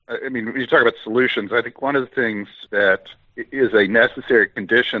I mean, when you talk about solutions, I think one of the things that is a necessary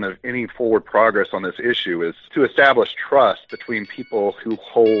condition of any forward progress on this issue is to establish trust between people who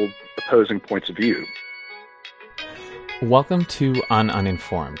hold opposing points of view. Welcome to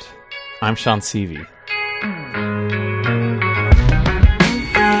Uninformed. I'm Sean Seavey.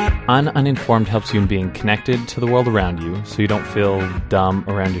 Uninformed helps you in being connected to the world around you so you don't feel dumb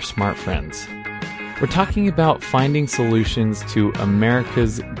around your smart friends. We're talking about finding solutions to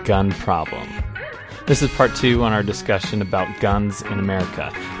America's gun problem. This is part 2 on our discussion about guns in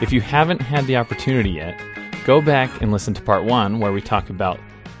America. If you haven't had the opportunity yet, go back and listen to part 1 where we talk about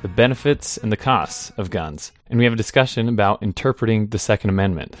the benefits and the costs of guns. And we have a discussion about interpreting the Second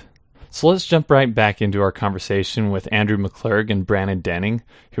Amendment. So let's jump right back into our conversation with Andrew McClurg and Brannon Denning,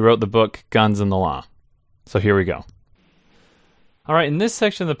 who wrote the book Guns and the Law. So here we go. All right, in this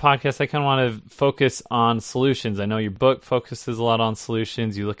section of the podcast, I kind of want to focus on solutions. I know your book focuses a lot on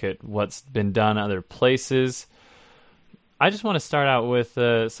solutions. You look at what's been done other places. I just want to start out with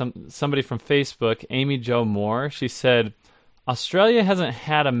somebody from Facebook, Amy Jo Moore. She said, Australia hasn't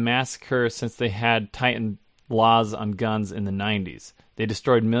had a massacre since they had tightened laws on guns in the 90s. They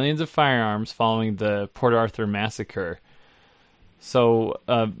destroyed millions of firearms following the Port Arthur massacre. So,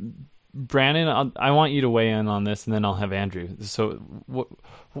 Brannon, I want you to weigh in on this, and then I'll have Andrew. So,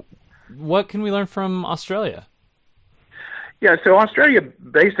 what can we learn from Australia? Yeah, so Australia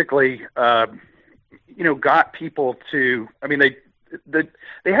basically, got people to. I mean,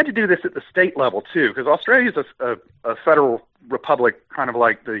 they had to do this at the state level too, because Australia is a federal republic, kind of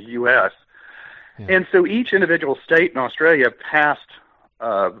like the U.S. Yeah. And so each individual state in Australia passed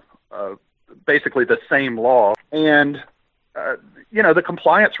basically the same law, and the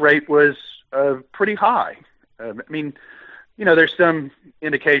compliance rate was pretty high. I mean, there's some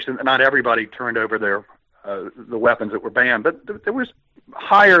indication that not everybody turned over their the weapons that were banned, but there was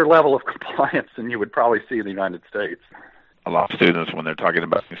higher level of compliance than you would probably see in the United States. A lot of students, when they're talking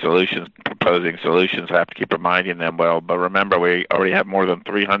about solutions, proposing solutions, have to keep reminding them, but remember, we already have more than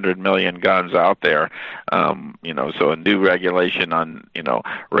 300 million guns out there. So a new regulation on,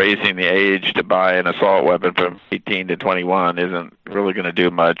 raising the age to buy an assault weapon from 18 to 21 isn't really going to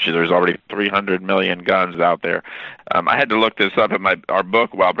do much. There's already 300 million guns out there. I had to look this up in our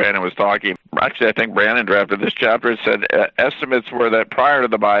book while Brannon was talking. Actually, I think Brannon drafted this chapter. It said estimates were that prior to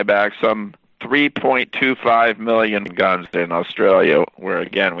the buyback, some 3.25 million guns in Australia, where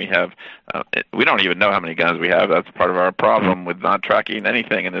again we have, we don't even know how many guns we have. That's part of our problem with not tracking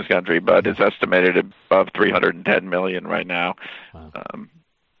anything in this country, but it's estimated above 310 million right now. Wow.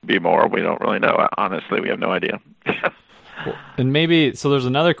 Be more, we don't really know. Honestly, we have no idea. And maybe, so there's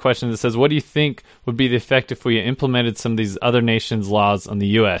another question that says, what do you think would be the effect if we implemented some of these other nations' laws on the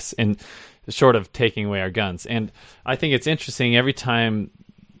U.S. and short of taking away our guns? And I think it's interesting every time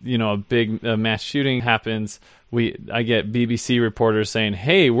a big mass shooting happens, I get BBC reporters saying,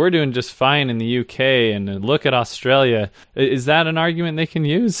 hey, we're doing just fine in the UK, and look at Australia. Is that an argument they can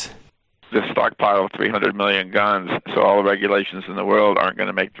use? The stockpile of 300 million guns, so all the regulations in the world aren't going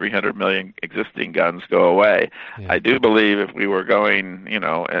to make 300 million existing guns go away. Yeah. I do believe if we were going,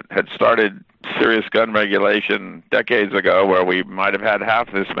 had started serious gun regulation decades ago where we might have had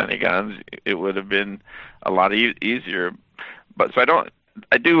half this many guns, it would have been a lot easier. But so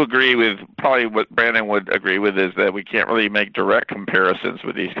I do agree with probably what Brannon would agree with is that we can't really make direct comparisons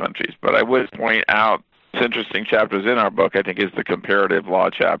with these countries. But I would point out some interesting chapters in our book, I think, is the comparative law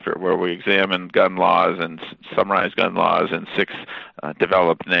chapter, where we examine gun laws and summarize gun laws in 6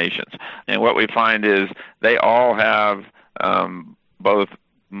 developed nations. And what we find is they all have both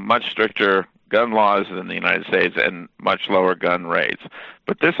much stricter gun laws in the United States and much lower gun rates.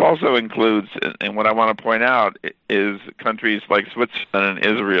 But this also includes, and what I want to point out is countries like Switzerland and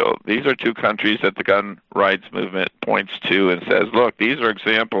Israel. These are 2 countries that the gun rights movement points to and says, look, these are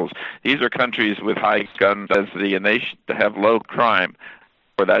examples. These are countries with high gun density, and they have low crime,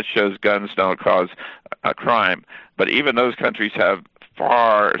 where that shows guns don't cause a crime. But even those countries have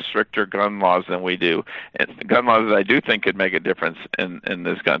far stricter gun laws than we do. And gun laws that I do think could make a difference in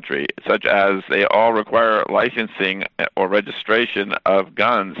this country, such as they all require licensing or registration of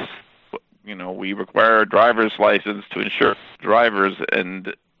guns. We require a driver's license to insure drivers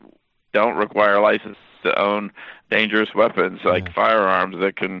and don't require a license to own dangerous weapons like firearms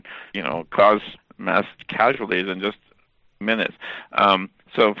that can, cause mass casualties in just minutes.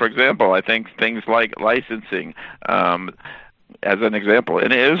 So, for example, I think things like licensing, as an example,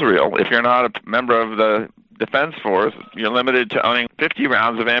 in Israel, if you're not a member of the Defense Force, you're limited to owning 50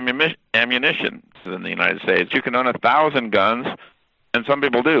 rounds of ammunition. In the United States, you can own 1,000 guns, and some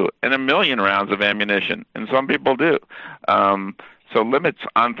people do, and 1 million rounds of ammunition, and some people do. So limits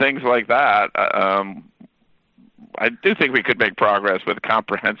on things like that, I do think we could make progress with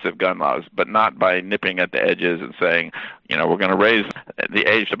comprehensive gun laws, but not by nipping at the edges and saying, we're going to raise the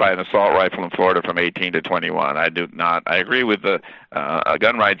age to buy an assault rifle in Florida from 18 to 21. I do not. I agree with the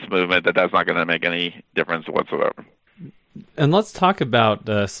gun rights movement that that's not going to make any difference whatsoever. And let's talk about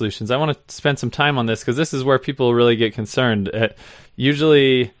solutions. I want to spend some time on this because this is where people really get concerned.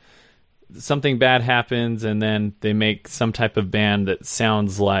 Usually something bad happens and then they make some type of ban that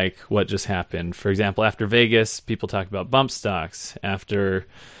sounds like what just happened. For example, after Vegas, people talk about bump stocks. After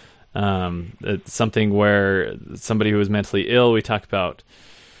something where somebody who was mentally ill, we talk about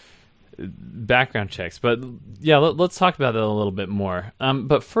background checks. But yeah, let's talk about that a little bit more.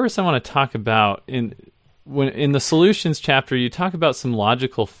 But first I want to talk about in the solutions chapter, you talk about some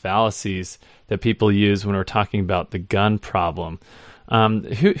logical fallacies that people use when we're talking about the gun problem.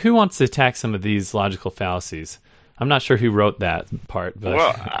 Who wants to attack some of these logical fallacies? I'm not sure who wrote that part. But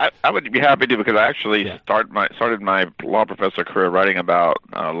well, I would be happy to, because I actually started my law professor career writing about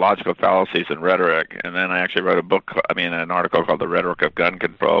logical fallacies and rhetoric, and then I actually wrote an article called The Rhetoric of Gun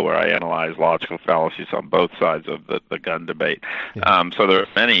Control, where I analyze logical fallacies on both sides of the gun debate. Yeah. So there are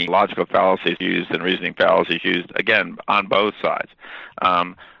many logical fallacies used and reasoning fallacies used, again, on both sides.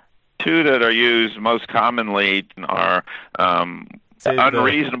 Two that are used most commonly are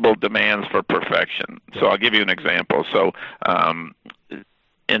unreasonable demands for perfection. So I'll give you an example. So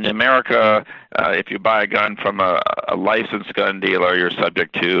in America, if you buy a gun from a licensed gun dealer, you're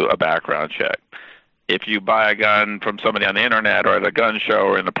subject to a background check. If you buy a gun from somebody on the internet or at a gun show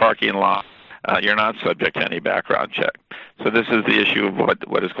or in the parking lot, you're not subject to any background check. So this is the issue of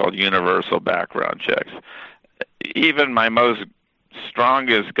what is called universal background checks. Even my most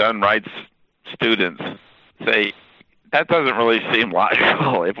strongest gun rights students say, that doesn't really seem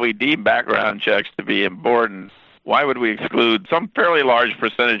logical. If we deem background checks to be important, why would we exclude some fairly large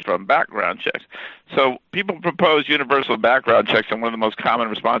percentage from background checks? So people propose universal background checks, and one of the most common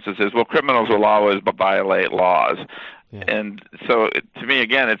responses is, well, criminals will always violate laws. Yeah. And so, to me,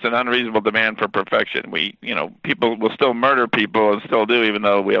 again, it's an unreasonable demand for perfection. People will still murder people and still do, even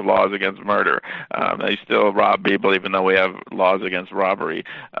though we have laws against murder. They still rob people, even though we have laws against robbery.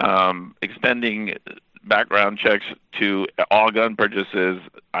 Extending background checks to all gun purchases,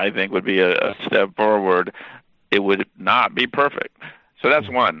 I think, would be a step forward. It would not be perfect. So that's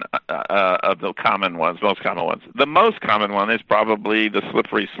one of the most common ones. The most common one is probably the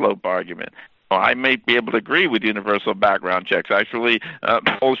slippery slope argument. Well, I may be able to agree with universal background checks. Actually,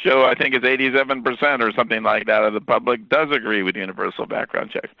 polls show, I think it's 87% or something like that of the public does agree with universal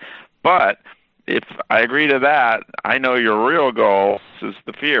background checks. But if I agree to that, I know your real goal is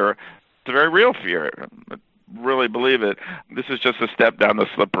the fear. It's a very real fear. I really believe it. This is just a step down the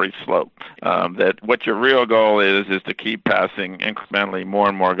slippery slope. That what your real goal is to keep passing incrementally more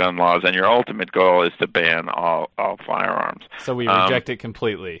and more gun laws, and your ultimate goal is to ban all firearms. So we reject it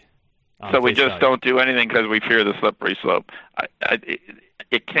completely. So we just don't do anything because we fear the slippery slope.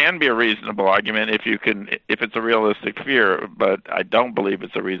 It can be a reasonable argument if it's a realistic fear, but I don't believe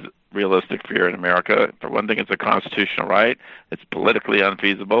it's a realistic fear in America. For one thing, it's a constitutional right. It's politically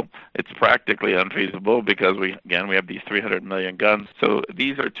unfeasible. It's practically unfeasible because we have these 300 million guns. So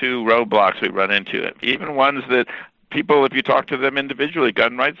these are two roadblocks we run into, even ones that people, if you talk to them individually,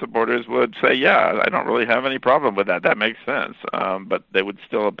 gun rights supporters would say, yeah, I don't really have any problem with that. That makes sense. But they would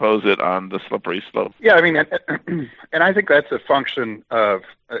still oppose it on the slippery slope. Yeah, and I think that's a function of,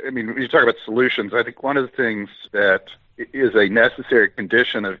 when you talk about solutions, I think one of the things that is a necessary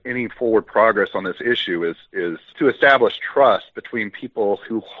condition of any forward progress on this issue is to establish trust between people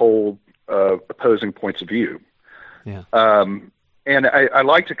who hold opposing points of view. Yeah. And I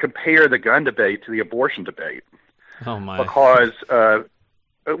like to compare the gun debate to the abortion debate. Oh my! Because,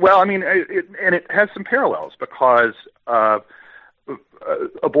 it has some parallels because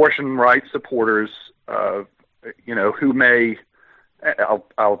abortion rights supporters, who may,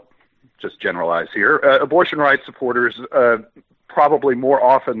 I'll just generalize here, abortion rights supporters probably more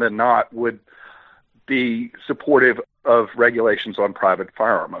often than not would be supportive of regulations on private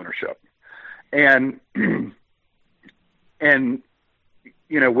firearm ownership, and and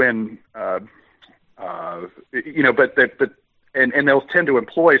they'll tend to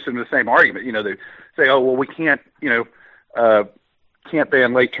employ some of the same argument. They say, oh, well, we can't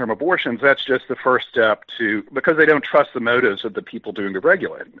ban late-term abortions. That's just the first step because they don't trust the motives of the people doing the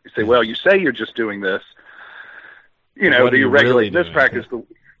regulating. You say, well, you say you're just doing this, that you're regulating this practice, but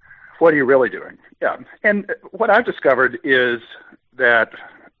what are you really doing? Yeah. And what I've discovered is that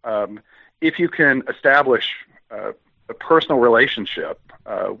if you can establish a personal relationship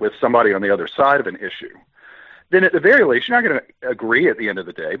with somebody on the other side of an issue, then at the very least, you're not going to agree at the end of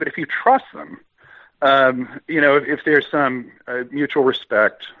the day. But if you trust them, if there's some mutual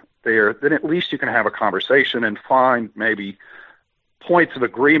respect there, then at least you can have a conversation and find maybe points of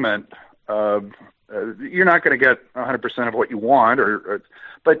agreement. You're not going to get 100% of what you want,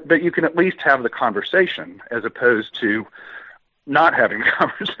 but you can at least have the conversation as opposed to not having the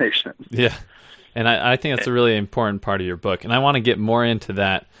conversation. Yeah. And I think that's a really important part of your book. And I want to get more into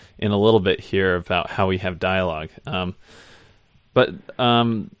that in a little bit here about how we have dialogue. But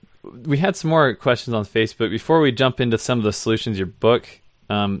we had some more questions on Facebook. Before we jump into some of the solutions your book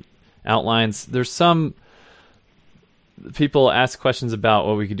outlines, there's some people ask questions about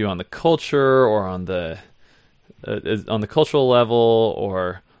what we could do on the culture or on the cultural level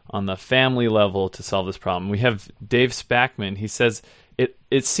or on the family level to solve this problem. We have Dave Spackman. He says,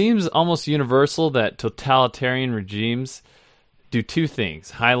 it seems almost universal that totalitarian regimes do two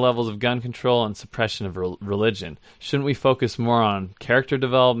things: high levels of gun control and suppression of religion. Shouldn't we focus more on character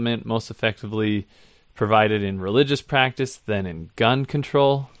development, most effectively provided in religious practice than in gun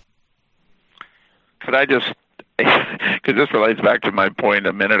control? Could I just, because this relates back to my point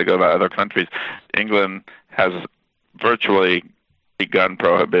a minute ago about other countries. England has virtually gun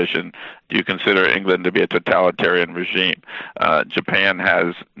prohibition. Do you consider England to be a totalitarian regime? Japan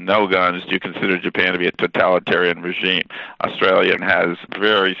has no guns. Do you consider Japan to be a totalitarian regime? Australia has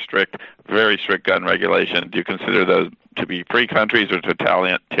very strict gun regulation. Do you consider those to be free countries or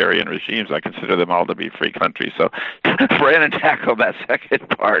totalitarian regimes? I consider them all to be free countries. So Brandon tackled that second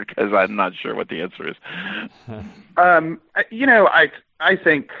part because I'm not sure what the answer is. I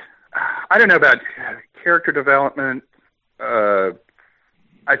think, I don't know about character development.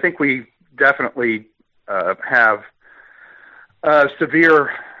 I think we definitely have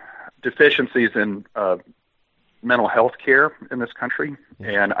severe deficiencies in mental health care in this country.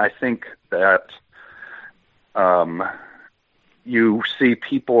 And I think that you see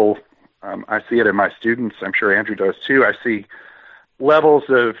people, I see it in my students, I'm sure Andrew does too, I see levels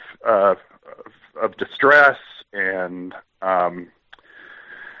of distress and,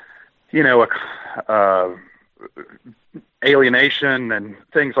 alienation and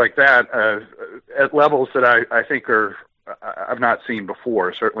things like that at levels that I think I've not seen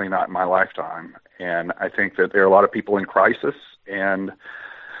before, certainly not in my lifetime. And I think that there are a lot of people in crisis, and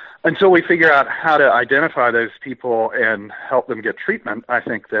until we figure out how to identify those people and help them get treatment, I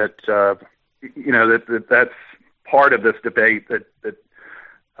think that that's part of this debate that it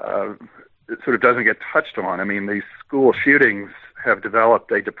sort of doesn't get touched on. I mean, these school shootings have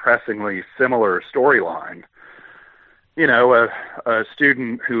developed a depressingly similar storyline. A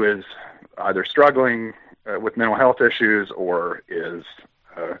student who is either struggling with mental health issues or is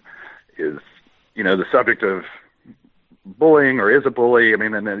the subject of bullying or is a bully. I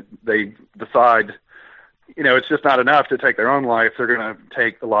mean, and they decide, it's just not enough to take their own life. They're going to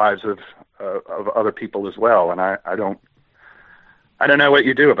take the lives of other people as well. And I don't know what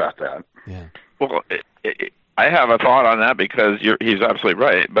you do about that. Yeah. Well, I have a thought on that because he's absolutely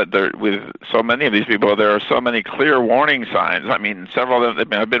right. But with so many of these people, there are so many clear warning signs. I mean, several of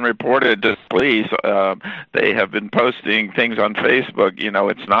them have been reported to police. They have been posting things on Facebook.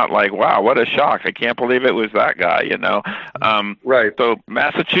 It's not like, wow, what a shock. I can't believe it was that guy, Right. So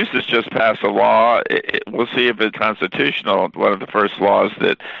Massachusetts just passed a law. We'll see if it's constitutional. One of the first laws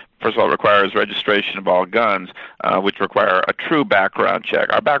that, first of all, requires registration of all guns, which require a true background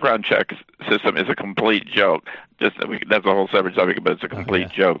check. Our background check system is a complete joke. That's a whole separate subject, but it's a complete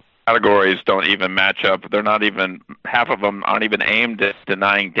joke. Categories don't even match up. They're not even, half of them aren't even aimed at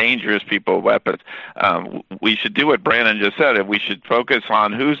denying dangerous people weapons. We should do what Brandon just said. If we should focus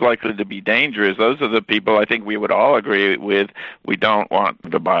on who's likely to be dangerous, those are the people I think we would all agree with. We don't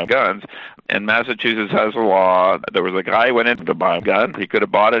want to buy guns. And Massachusetts has a law. There was a guy who went in to buy a gun. He could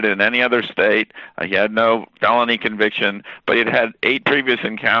have bought it in any other state. He had no felony conviction, but he'd had 8 previous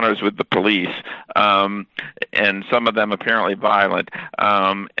encounters with the police, and some of them apparently violent.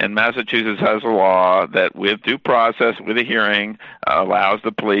 And Massachusetts has a law that, with due process, with a hearing, allows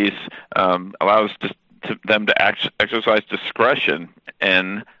the police, allows them to exercise discretion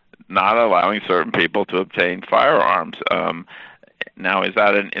in not allowing certain people to obtain firearms. Now, is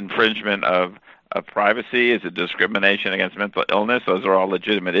that an infringement of privacy? Is it discrimination against mental illness? Those are all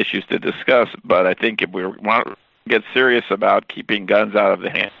legitimate issues to discuss. But I think if we want to get serious about keeping guns out of the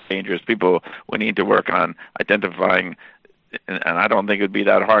hands of dangerous people, we need to work on identifying, and I don't think it would be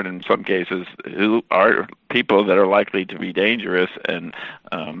that hard in some cases, who are people that are likely to be dangerous and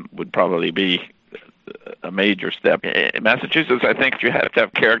would probably be a major step. In Massachusetts, I think you have to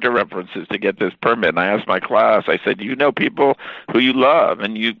have character references to get this permit. And I asked my class, I said, do you know people who you love,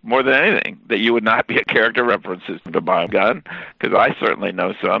 and you more than anything, that you would not be a character references to buy a gun? Because I certainly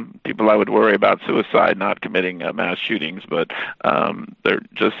know some people. I would worry about suicide, not committing mass shootings, but they're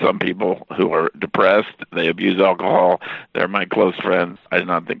just some people who are depressed. They abuse alcohol. They're my close friends. I do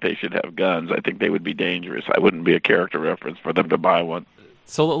not think they should have guns. I think they would be dangerous. I wouldn't be a character reference for them to buy one.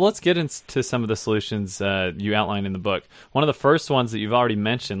 So let's get into some of the solutions you outline in the book. One of the first ones that you've already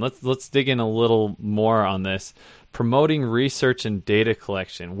mentioned, let's dig in a little more on this. Promoting research and data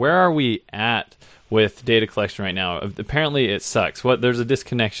collection. Where are we at with data collection right now? Apparently it sucks. There's a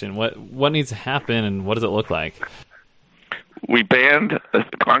disconnection. What needs to happen, and what does it look like? We banned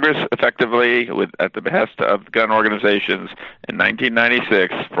Congress effectively at the behest of gun organizations in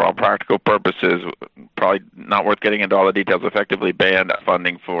 1996 for all practical purposes. Probably not worth getting into all the details. Effectively banned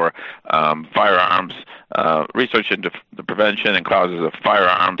funding for firearms, research into the prevention and causes of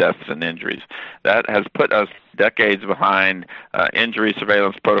firearm deaths and injuries. That has put us decades behind injury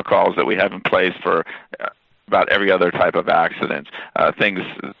surveillance protocols that we have in place for about every other type of accident. Things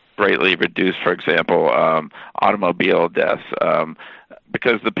greatly reduced, for example, automobile deaths.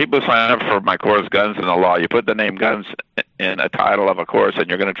 Because the people who sign up for my course, Guns and the Law, you put the name guns in a title of a course, and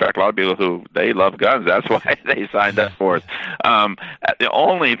you're going to attract a lot of people who they love guns. That's why they signed up for it. The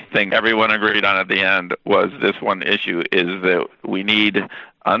only thing everyone agreed on at the end was this one issue, is that we need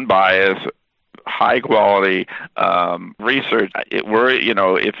unbiased, high quality research.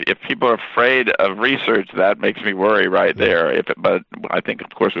 If people are afraid of research, that makes me worry right there. But I think, of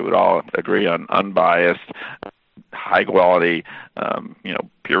course, we would all agree on unbiased, high quality,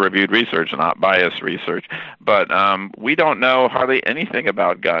 peer-reviewed research, not biased research. But we don't know hardly anything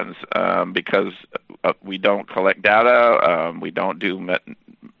about guns because we don't collect data. We don't do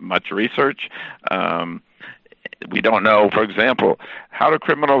much research. We don't know, for example, how do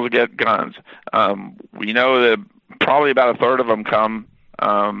criminals get guns? We know that probably about a third of them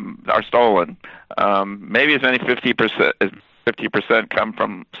are stolen. Maybe as many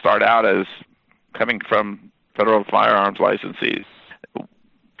 50% start out as coming from federal firearms licensees. Wow.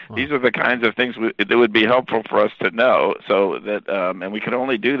 These are the kinds of things that would be helpful for us to know, so that and we can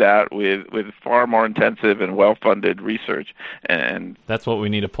only do that with far more intensive and well-funded research. And that's what we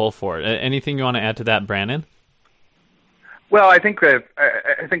need to pull for. Anything you want to add to that, Brannon? Well, I think the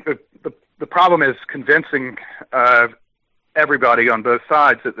problem is convincing everybody on both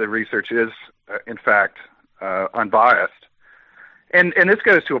sides that the research is, in fact, unbiased. And this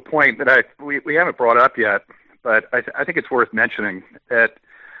goes to a point that we haven't brought up yet, but I think it's worth mentioning that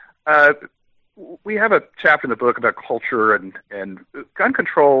we have a chapter in the book about culture, and gun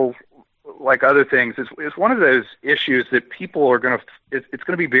control, like other things, is one of those issues that people are going to. It's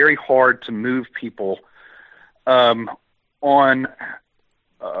going to be very hard to move people on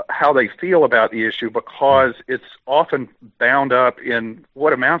how they feel about the issue, because it's often bound up in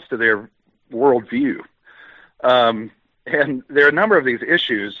what amounts to their worldview. And there are a number of these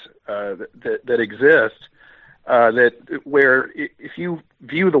issues that exist where if you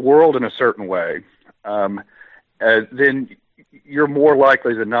view the world in a certain way, then you're more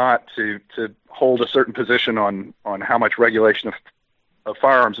likely than not to hold a certain position on how much regulation of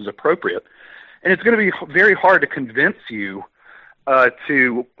firearms is appropriate. And it's going to be very hard to convince you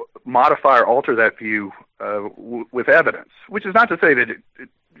to modify or alter that view with evidence, which is not to say that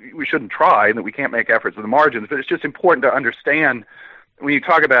we shouldn't try and that we can't make efforts in the margins, but it's just important to understand when you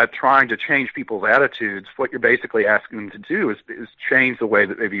talk about trying to change people's attitudes, what you're basically asking them to do is change the way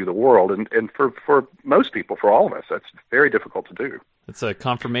that they view the world. And for most people, for all of us, that's very difficult to do. It's a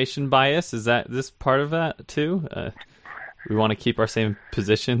confirmation bias. Is that this part of that too? We want to keep our same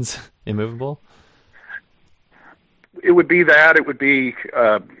positions immovable? It would be that. It would be,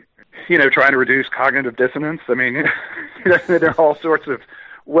 trying to reduce cognitive dissonance. I mean, there are all sorts of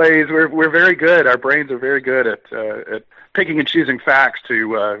ways. We're very good. Our brains are very good at picking and choosing facts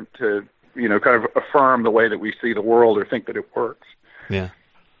to kind of affirm the way that we see the world or think that it works. Yeah.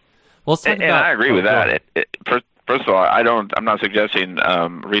 Well, and I agree with that. First of all, I'm not suggesting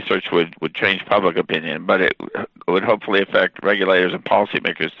research would change public opinion, but it would hopefully affect regulators and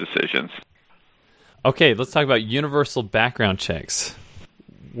policymakers' decisions. Okay, let's talk about universal background checks.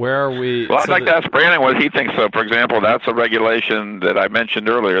 Where are we? Well, I'd like to ask Brannon what he thinks. So, for example, that's a regulation that I mentioned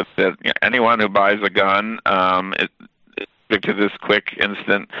earlier, that anyone who buys a gun is subject to this quick,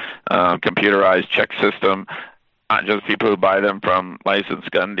 instant, computerized check system, not just people who buy them from licensed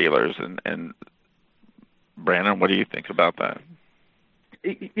gun dealers. And Brannon, what do you think about that?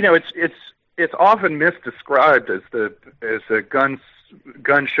 It's often misdescribed as the gun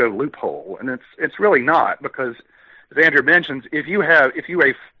gun show loophole, and it's really not, because as Andrew mentions, if you have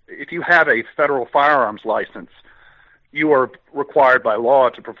a federal firearms license, you are required by law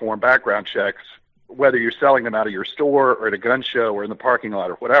to perform background checks, whether you're selling them out of your store or at a gun show or in the parking lot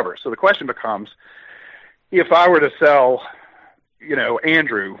or whatever. So the question becomes, if I were to sell,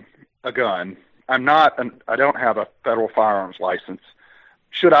 Andrew a gun, I don't have a federal firearms license.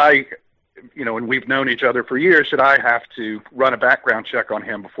 Should I, and we've known each other for years, should I have to run a background check on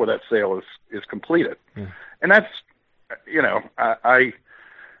him before that sale is completed? Yeah. And that's, I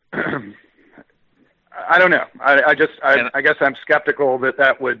don't know. I guess I'm skeptical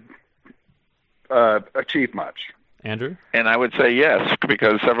that would achieve much. Andrew? And I would say yes,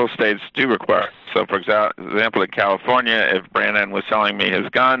 because several states do require. So, for example, in California, if Brandon was selling me his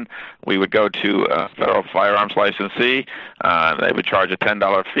gun, we would go to a federal firearms licensee. They would charge a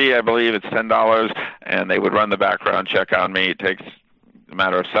 $10 fee, I believe. It's $10, and they would run the background check on me. It takes a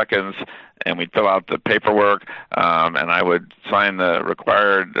matter of seconds, and we'd fill out the paperwork, and I would sign the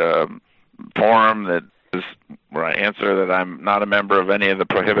required form that is where I answer that I'm not a member of any of the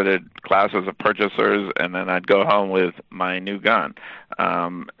prohibited classes of purchasers, and then I'd go home with my new gun.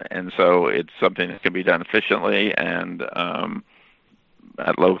 And so it's something that can be done efficiently and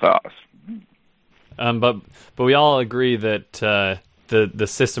at low cost. But we all agree that the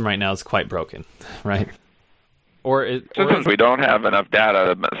system right now is quite broken, right? Since we don't have enough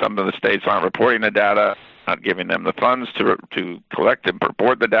data, some of the states aren't reporting the data, not giving them the funds to collect and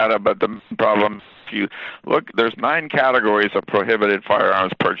report the data. But the problem, if you look, there's 9 categories of prohibited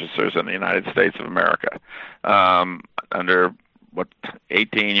firearms purchasers in the United States of America, under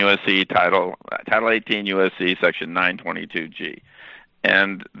 18 USC Title 18 USC Section 922G.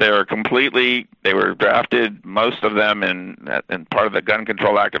 And they were drafted, most of them in part of the Gun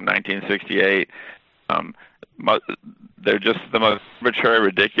Control Act of 1968. They're just the most arbitrary,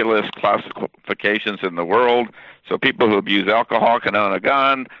 ridiculous classifications in the world. So people who abuse alcohol can own a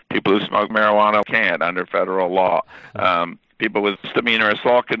gun. People who smoke marijuana can't under federal law. People with misdemeanor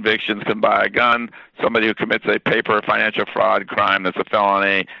assault convictions can buy a gun. Somebody who commits a paper financial fraud crime that's a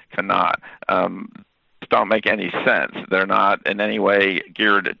felony cannot. Don't make any sense. They're not in any way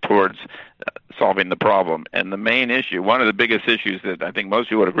geared towards solving the problem. And the main issue, one of the biggest issues that I think most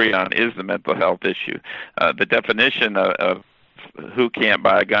people would agree on, is the mental health issue. The definition of who can't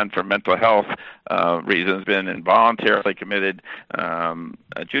buy a gun for mental health reasons been involuntarily committed,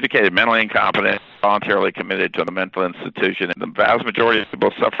 adjudicated mentally incompetent, voluntarily committed to a mental institution. And the vast majority of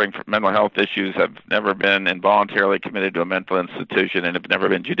people suffering from mental health issues have never been involuntarily committed to a mental institution and have never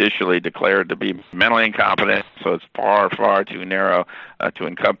been judicially declared to be mentally incompetent. So it's far, far too narrow to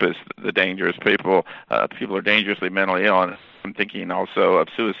encompass the dangerous people. People are dangerously mentally ill. And I'm thinking also of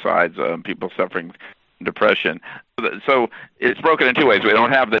suicides, people suffering depression. So it's broken in 2 ways. We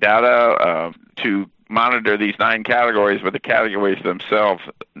don't have the data to monitor these 9 categories, but the categories themselves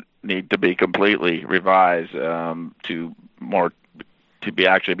need to be completely revised to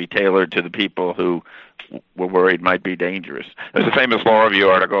actually be tailored to the people who were worried might be dangerous. There's a famous law review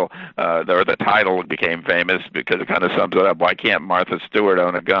article, the title became famous because it kind of sums it up. Why can't Martha Stewart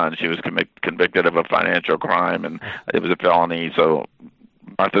own a gun? She was convicted of a financial crime, and it was a felony, so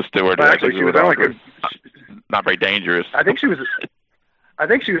Martha Stewart actually she was only not very dangerous. I think she was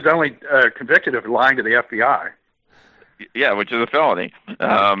only convicted of lying to the FBI. Yeah, which is a felony.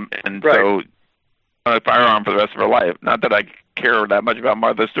 And right. So a firearm for the rest of her life. Not that I care that much about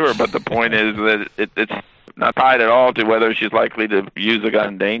Martha Stewart, but the point is that it's not tied at all to whether she's likely to use a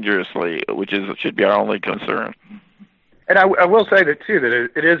gun dangerously, which should be our only concern. And I will say that too,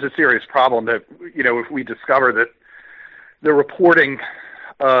 that it is a serious problem that, if we discover that the reporting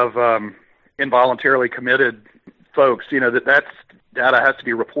of involuntarily committed folks, that data has to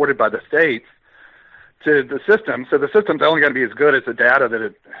be reported by the states to the system. So the system's only going to be as good as the data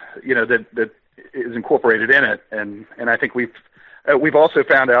that is incorporated in it. And I think we've also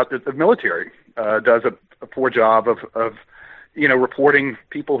found out that the military does a poor job of reporting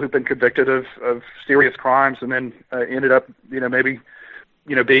people who've been convicted of serious crimes and then ended up maybe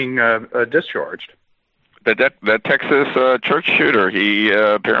being discharged. That Texas church shooter, he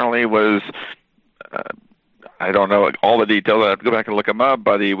apparently was, I don't know all the details, I have to go back and look him up,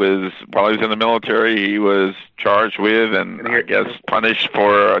 but while he was in the military, he was charged with and I guess punished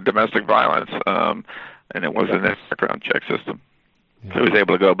for domestic violence, and it wasn't a background check system. Yeah. So he was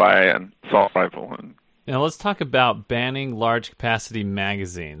able to go buy an assault rifle. Now let's talk about banning large capacity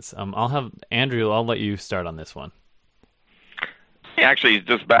magazines. I'll have Andrew, I'll let you start on this one. Actually,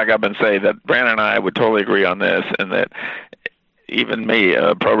 just back up and say that Brandon and I would totally agree on this, and that even me,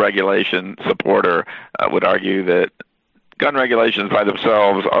 a pro-regulation supporter, would argue that gun regulations by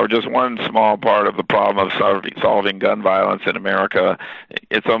themselves are just one small part of the problem of solving gun violence in America.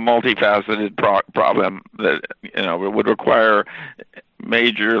 It's a multifaceted problem that would require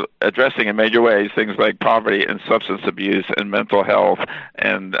addressing in major ways things like poverty and substance abuse and mental health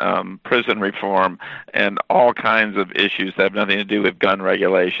and prison reform and all kinds of issues that have nothing to do with gun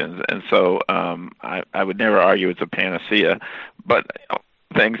regulations. And so I would never argue it's a panacea, but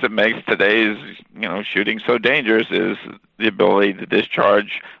things that makes today's shooting so dangerous is the ability to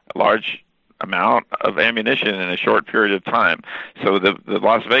discharge a large amount of ammunition in a short period of time. So the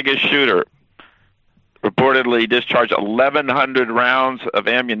Las Vegas shooter reportedly discharged 1,100 rounds of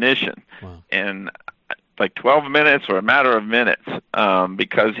ammunition in like 12 minutes or a matter of minutes,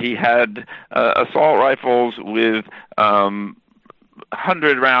 because he had assault rifles with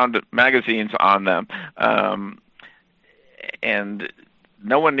 100-round magazines on them. And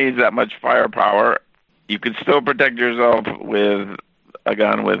no one needs that much firepower. You can still protect yourself with a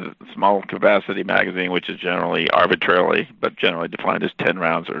gun with small capacity magazine, which is generally arbitrarily, but generally defined as 10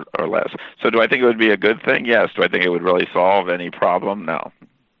 rounds or less. So do I think it would be a good thing? Yes. Do I think it would really solve any problem? No.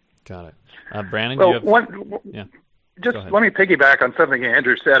 Got it. Brandon, well, let me piggyback on something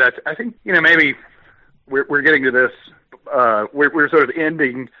Andrew said. I think, maybe we're getting to this, we're sort of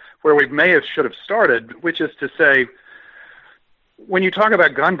ending where we should have started, which is to say, when you talk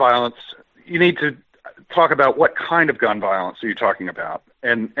about gun violence, you need to talk about what kind of gun violence are you talking about,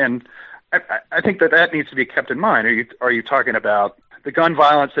 and I think that needs to be kept in mind. Are you talking about the gun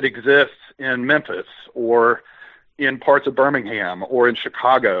violence that exists in Memphis or in parts of Birmingham or in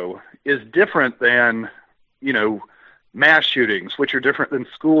Chicago is different than mass shootings, which are different than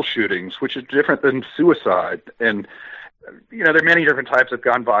school shootings, which is different than suicide, and there are many different types of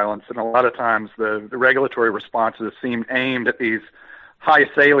gun violence, and a lot of times the regulatory responses seem aimed at these high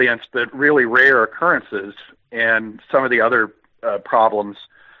salience but really rare occurrences, and some of the other problems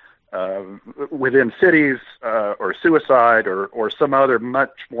within cities or suicide or some other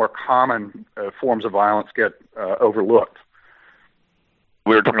much more common forms of violence get overlooked.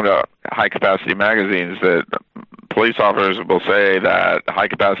 We were talking about high-capacity magazines, that police officers will say that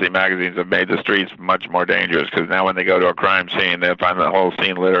high-capacity magazines have made the streets much more dangerous, because now when they go to a crime scene, they find the whole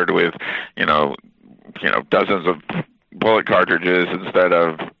scene littered with, dozens of bullet cartridges instead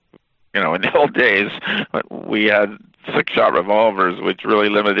of, in the old days, we had 6-shot revolvers, which really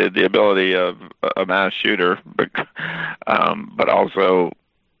limited the ability of a mass shooter, but also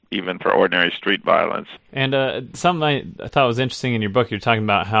even for ordinary street violence. And something I thought was interesting in your book, you're talking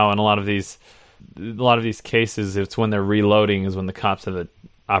about how in a lot of these cases, it's when they're reloading is when the cops have the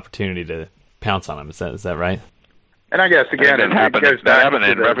opportunity to pounce on them. Is that right? And I guess, again, that happened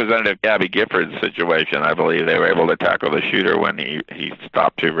in Representative Gabby Gifford's situation. I believe they were able to tackle the shooter when he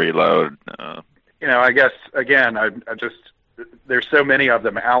stopped to reload. I guess, again, I just, there's so many of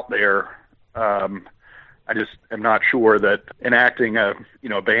them out there. I just am not sure that enacting a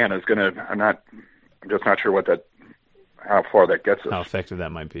ban is going to, I'm just not sure how far that gets us. How effective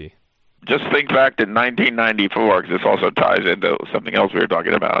that might be. Just think back to 1994, because this also ties into something else we were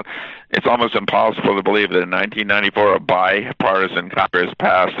talking about. It's almost impossible to believe that in 1994 a bipartisan Congress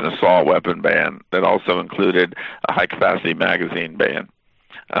passed an assault weapon ban that also included a high-capacity magazine ban.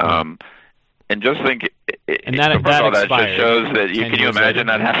 And just think, that just shows that can you imagine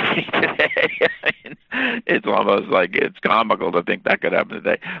that happening today? It's almost like it's comical to think that could happen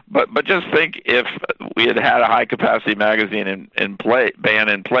today. But just think if we had a high capacity magazine ban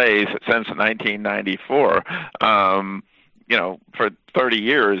in place since 1994. For 30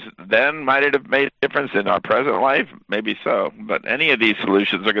 years, then might it have made a difference in our present life? Maybe so. But any of these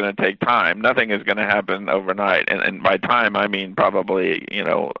solutions are going to take time. Nothing is going to happen overnight. And by time, I mean probably,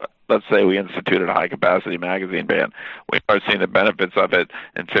 let's say we instituted a high-capacity magazine ban. We start seeing the benefits of it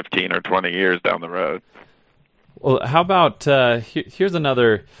in 15 or 20 years down the road. Well, how about, here's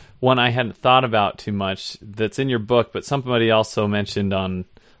another one I hadn't thought about too much that's in your book, but somebody also mentioned on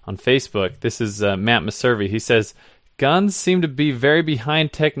Facebook. This is Matt Meservey. He says, guns seem to be very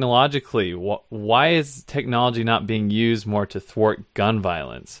behind technologically. Why is technology not being used more to thwart gun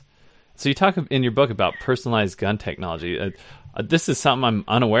violence? So you talk in your book about personalized gun technology. This is something I'm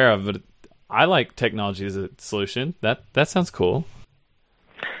unaware of, but I like technology as a solution. That sounds cool.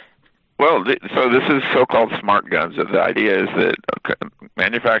 Well, so this is so-called smart guns. The idea is that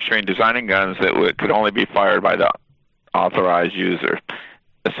designing guns that could only be fired by the authorized user,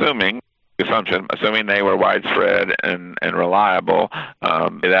 assuming they were widespread and reliable,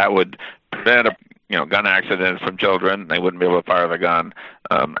 that would prevent gun accidents from children. They wouldn't be able to fire the gun.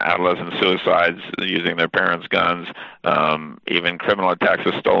 Adolescent suicides using their parents' guns. Even criminal attacks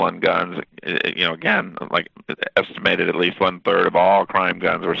with stolen guns. Again, like estimated at least 1/3 of all crime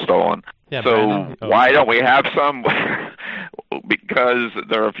guns were stolen. Yeah, so why don't we have some? Because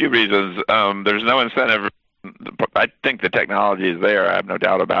there are a few reasons. There's no incentive. I think the technology is there. I have no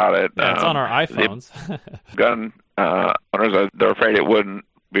doubt about it. Yeah, it's on our iPhones. Gun owners, they're afraid it wouldn't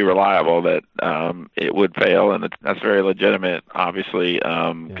be reliable, that it would fail, and that's a very legitimate, obviously,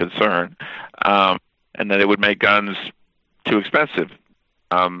 concern. And that it would make guns too expensive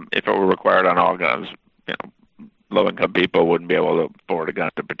if it were required on all guns. Low-income people wouldn't be able to afford a gun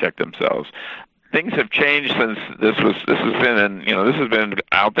to protect themselves. Things have changed since this has been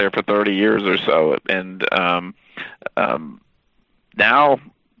out there for 30 years or so, and now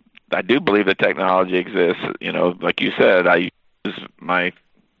I do believe the technology exists. Like you said, I use my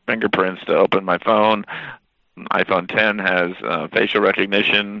fingerprints to open my phone. iPhone 10 has facial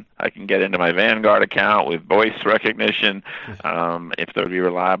recognition. I can get into my Vanguard account with voice recognition. If they would be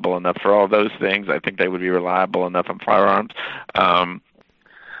reliable enough for all those things, I think they would be reliable enough on firearms.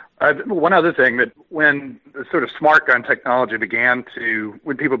 One other thing, that when the sort of smart gun technology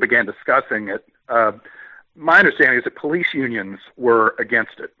when people began discussing it, my understanding is that police unions were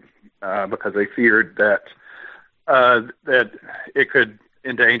against it because they feared that it could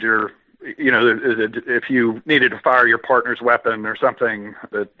endanger, if you needed to fire your partner's weapon or something,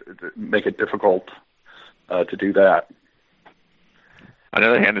 that make it difficult to do that. On the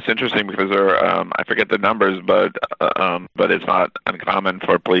other hand, it's interesting because I forget the numbers, but it's not uncommon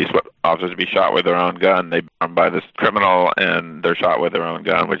for police officers to be shot with their own gun. They're armed by this criminal, and they're shot with their own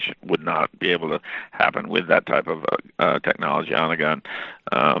gun, which would not be able to happen with that type of technology on a gun.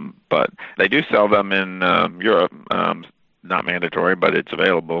 But they do sell them in Europe. Not mandatory, but it's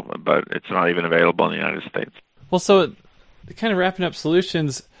available. But it's not even available in the United States. Well, so kind of wrapping up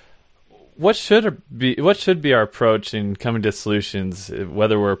solutions. What should be our approach in coming to solutions,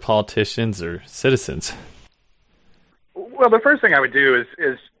 whether we're politicians or citizens? Well, the first thing I would do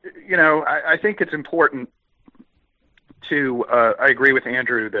is I think it's important to. I agree with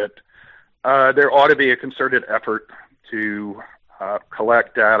Andrew that there ought to be a concerted effort to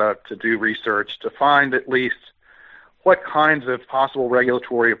collect data, to do research, to find at least what kinds of possible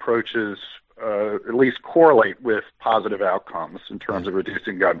regulatory approaches at least correlate with positive outcomes in terms of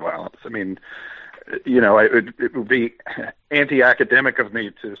reducing gun violence. I mean, it would be anti-academic of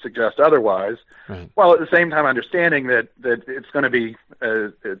me to suggest otherwise, right, while at the same time understanding that it's going to be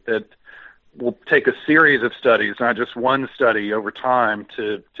that will take a series of studies, not just one study over time,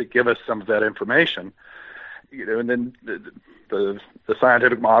 to give us some of that information. And then the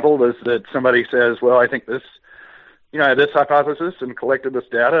scientific model is that somebody says, well, I think this, I had this hypothesis and collected this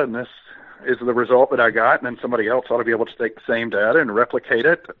data, and this is the result that I got, and then somebody else ought to be able to take the same data and replicate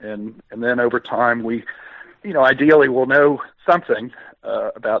it, and then over time we, ideally we'll know something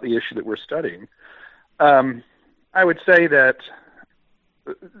about the issue that we're studying. I would say that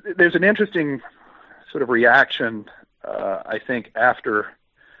there's an interesting sort of reaction, I think, after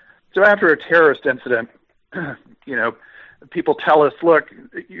a terrorist incident, people tell us, look,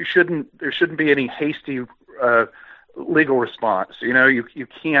 there shouldn't be any hasty legal response. You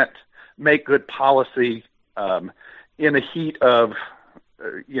can't make good policy in the heat of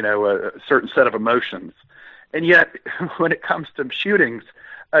a certain set of emotions. And yet, when it comes to shootings,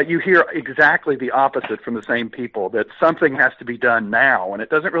 you hear exactly the opposite from the same people, that something has to be done now, and it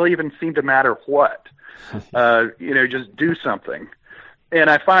doesn't really even seem to matter what. Just do something. And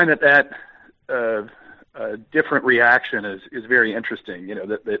I find that different reaction is very interesting.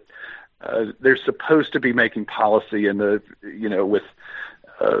 That they're supposed to be making policy in the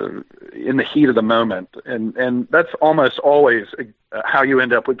heat of the moment, and that's almost always how you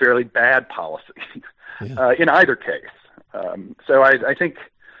end up with fairly bad policy in either case. So I think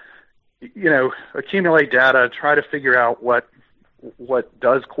accumulate data, try to figure out what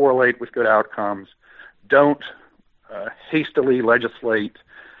does correlate with good outcomes. Don't hastily legislate,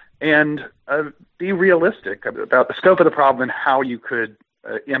 and be realistic about the scope of the problem and how you could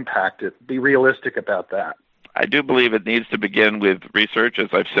impact it. Be realistic about that. I do believe it needs to begin with research, as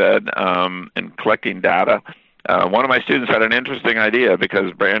I've said, and collecting data. One of my students had an interesting idea,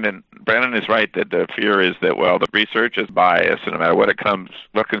 because Brandon is right that the fear is that, well, the research is biased, and no matter what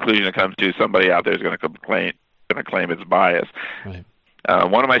conclusion it comes to, somebody out there is going to claim it's biased. Right.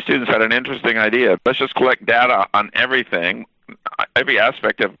 One of my students had an interesting idea. Let's just collect data on everything, every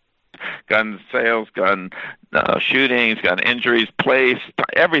aspect of gun sales, gun shootings, gun injuries, place,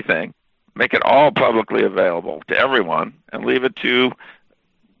 everything. Make it all publicly available to everyone, and leave it to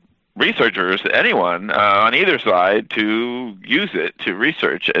researchers, anyone on either side, to use it to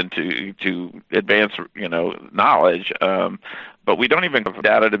research and to advance, knowledge. But we don't even have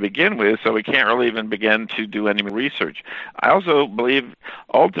data to begin with, so we can't really even begin to do any research. I also believe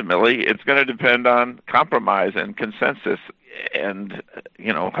ultimately it's going to depend on compromise and consensus. And,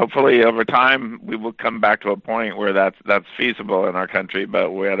 hopefully over time we will come back to a point where that's feasible in our country,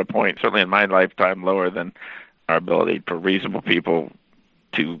 but we're at a point, certainly in my lifetime, lower than our ability for reasonable people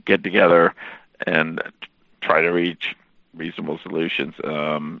to get together and try to reach reasonable solutions.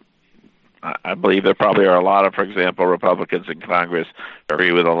 I believe there probably are a lot of, for example, Republicans in Congress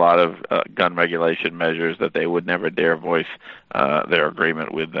agree with a lot of gun regulation measures that they would never dare voice their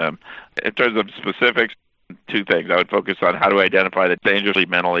agreement with them. In terms of specifics, two things. I would focus on how to identify the dangerously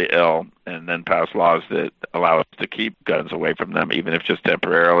mentally ill and then pass laws that allow us to keep guns away from them, even if just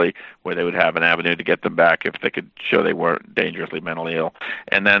temporarily, where they would have an avenue to get them back if they could show they weren't dangerously mentally ill.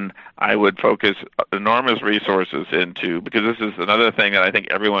 And then I would focus enormous resources into, because this is another thing that I think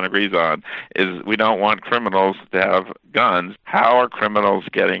everyone agrees on, is we don't want criminals to have guns. How are criminals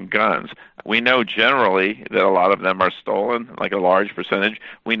getting guns? We know generally that a lot of them are stolen, like a large percentage.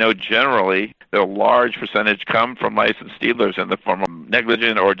 We know generally that a large percentage come from licensed dealers in the form of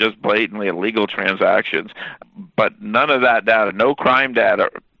negligent or just blatantly illegal transactions. But none of that data, no crime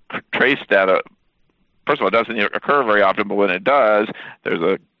data, trace data, first of all, it doesn't occur very often, but when it does, there's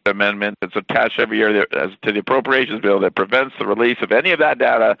a amendment that's attached every year to the appropriations bill that prevents the release of any of that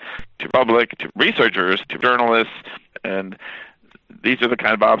data to public, to researchers, to journalists, and these are the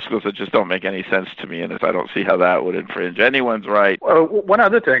kind of obstacles that just don't make any sense to me, and I don't see how that would infringe anyone's right. Well, one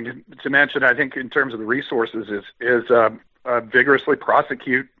other thing to mention, I think, in terms of the resources is vigorously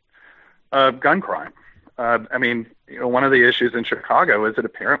prosecute gun crime. One of the issues in Chicago is that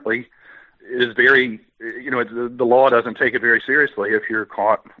apparently it is very, the law doesn't take it very seriously if you're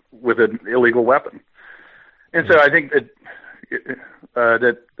caught with an illegal weapon. And so I think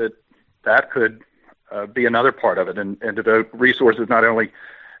that could be another part of it, and devote resources not only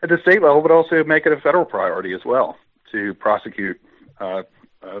at the state level, but also make it a federal priority as well to prosecute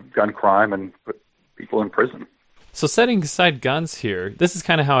gun crime and put people in prison. So setting aside guns here, this is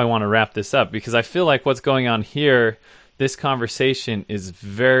kind of how I want to wrap this up, because I feel like what's going on here, this conversation is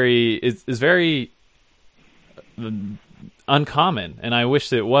very uncommon, and I wish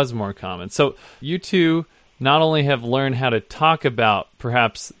that it was more common. So you two not only have learned how to talk about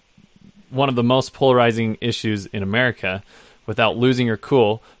perhaps one of the most polarizing issues in America without losing your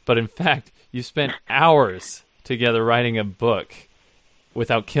cool, but in fact, you spent hours together writing a book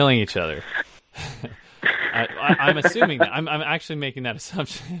without killing each other. I'm assuming that. I'm actually making that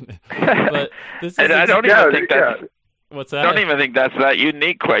assumption. But this is I don't even think that's... What's that? I don't even think that's that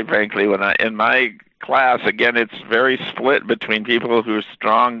unique, quite frankly. In my class, again, it's very split between people who are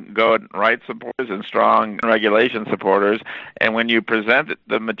strong gun rights supporters and strong regulation supporters. And when you present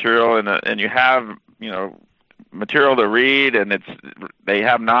the material and you have, material to read, and they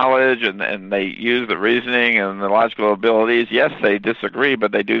have knowledge and they use the reasoning and the logical abilities, yes, they disagree,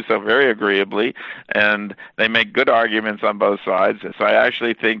 but they do so very agreeably, and they make good arguments on both sides. So I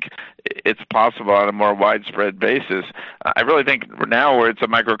actually think it's possible on a more widespread basis. I really think now where it's a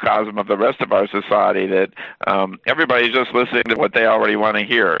microcosm of the rest of our society that everybody's just listening to what they already want to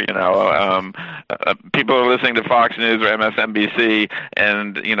hear. People are listening to Fox News or MSNBC,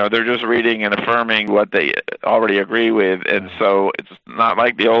 and they're just reading and affirming what they already agree with. And so it's not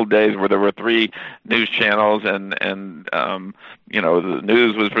like the old days where there were 3 news channels and the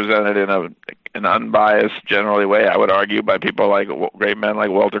news was presented in an unbiased, generally way, I would argue, by people like great men like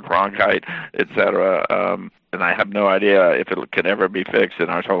Walter Cronkite, etc. And I have no idea if it can ever be fixed in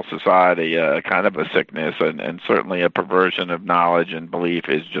our whole society. Kind of a sickness and certainly a perversion of knowledge and belief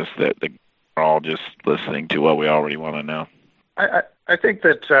is just that we're all just listening to what we already want to know. I think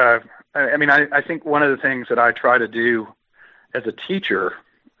that, I think one of the things that I try to do as a teacher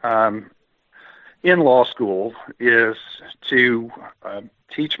in law school is to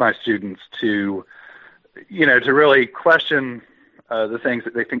teach my students to really question the things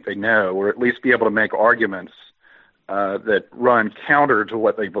that they think they know, or at least be able to make arguments that run counter to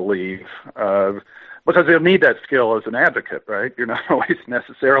what they believe, because they'll need that skill as an advocate, right? You're not always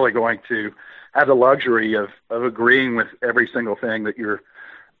necessarily going to have the luxury of agreeing with every single thing that your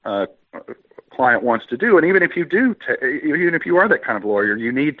client wants to do. And even if you do, even if you are that kind of lawyer,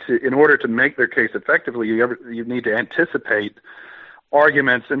 you need to, in order to make their case effectively, you need to anticipate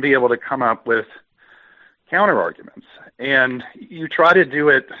arguments and be able to come up with counter arguments. And you try to do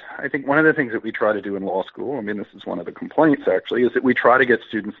it. I think one of the things that we try to do in law school, this is one of the complaints actually, is that we try to get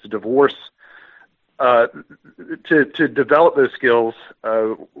students to to develop those skills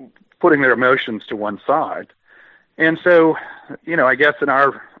putting their emotions to one side. And so, I guess in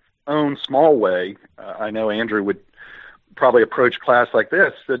our own small way, I know Andrew would probably approach class like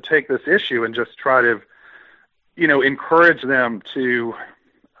this, to take this issue and just try to, encourage them to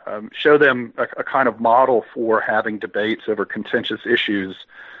show them a kind of model for having debates over contentious issues,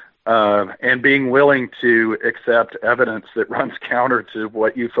 and being willing to accept evidence that runs counter to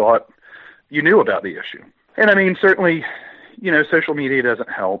what you thought you knew about the issue. And I mean, certainly, social media doesn't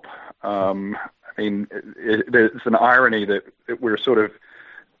help. It's an irony that we're sort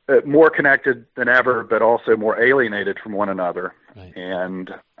of more connected than ever, but also more alienated from one another. Right.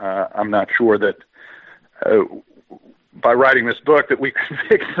 And I'm not sure that by writing this book that we can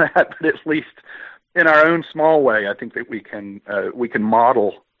fix that, but at least in our own small way, I think that we can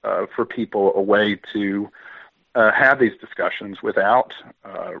model for people a way to have these discussions without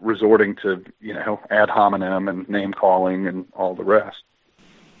resorting to ad hominem and name calling and all the rest.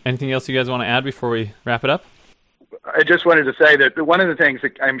 Anything else you guys want to add before we wrap it up? I just wanted to say that one of the things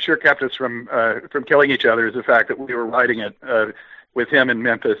that I'm sure kept us from killing each other is the fact that we were writing it with him in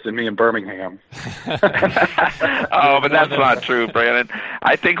Memphis and me in Birmingham. Oh, but that's not true, Brandon.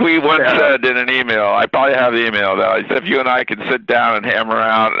 I think we once said in an email, I probably have the email though, I said if you and I could sit down and hammer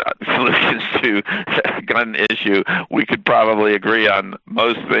out solutions to the gun issue, we could probably agree on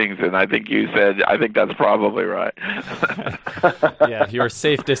most things, and I think you said, I think that's probably right. Yeah, you're a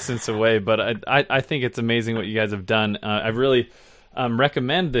safe distance away, but I think it's amazing what you guys have done. I really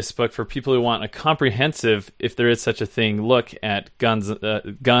recommend this book for people who want a comprehensive, if there is such a thing, look at guns and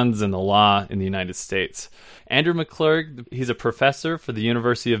the law in the United States. Andrew McClurg, he's a professor for the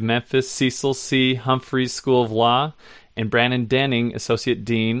University of Memphis Cecil C. Humphreys School of Law, and Brandon Denning, associate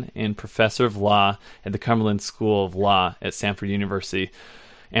dean and professor of law at the Cumberland School of Law at Stanford University.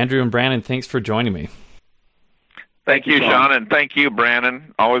 Andrew and Brandon, thanks for joining me. Thank you, Sean, and thank you,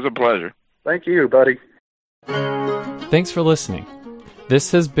 Brandon. Always a pleasure. Thank you, buddy. Thanks for listening.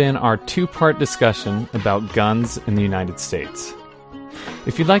 This has been our two-part discussion about guns in the United States.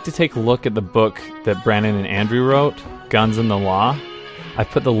 If you'd like to take a look at the book that Brandon and Andrew wrote, Guns and the Law, I've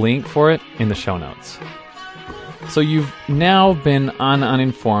put the link for it in the show notes. So you've now been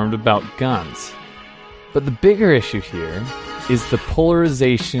uninformed about guns. But the bigger issue here is the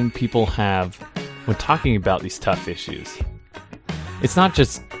polarization people have when talking about these tough issues. It's not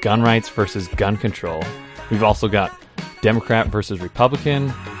just gun rights versus gun control. We've also got Democrat versus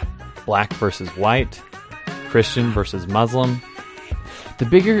Republican, black versus white, Christian versus Muslim. The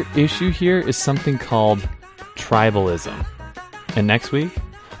bigger issue here is something called tribalism. And next week,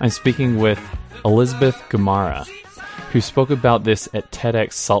 I'm speaking with Elizabeth Gamarra, who spoke about this at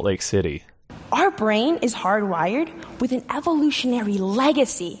TEDx Salt Lake City. Our brain is hardwired with an evolutionary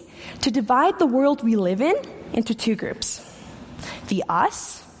legacy to divide the world we live in into two groups, the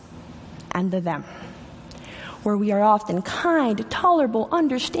us and the them, where we are often kind, tolerable,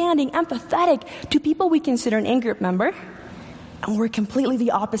 understanding, empathetic to people we consider an in-group member, and we're completely the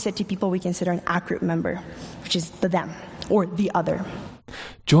opposite to people we consider an out-group member, which is the them, or the other.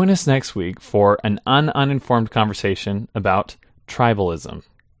 Join us next week for an uninformed conversation about tribalism.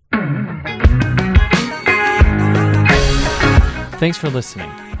 Thanks for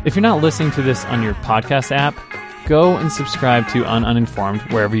listening. If you're not listening to this on your podcast app, go and subscribe to Uninformed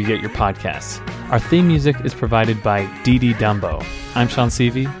wherever you get your podcasts. Our theme music is provided by Dee Dumbo. I'm Sean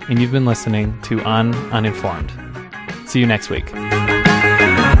Seavey, and you've been listening to Uninformed. See you next week.